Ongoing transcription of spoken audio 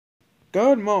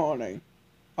Good morning.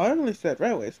 I only said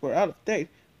railways were out of date,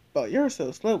 but you're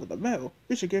so slow with the mail,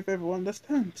 we should give everyone the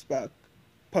stamps back.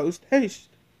 Post haste.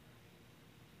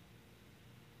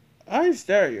 I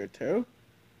dare you to.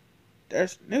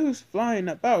 There's news flying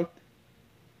about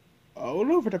all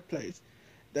over the place.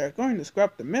 They're going to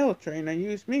scrap the mail train and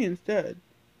use me instead.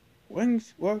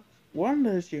 Wings work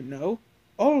wonders, you know.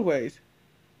 Always.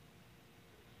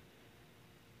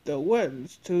 The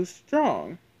wind's too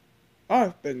strong.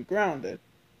 I've been grounded.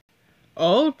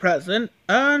 All present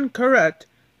and correct.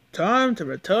 Time to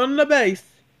return to base.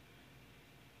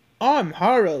 I'm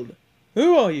Harold.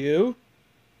 Who are you?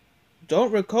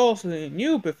 Don't recall seeing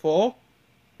you before.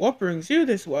 What brings you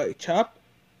this way, chap?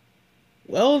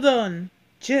 Well done.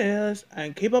 Cheers,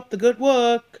 and keep up the good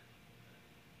work.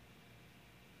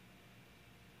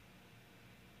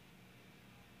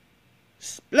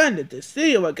 Splendid to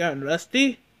see you again,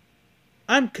 Rusty.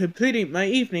 I'm completing my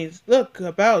evening's look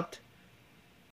about.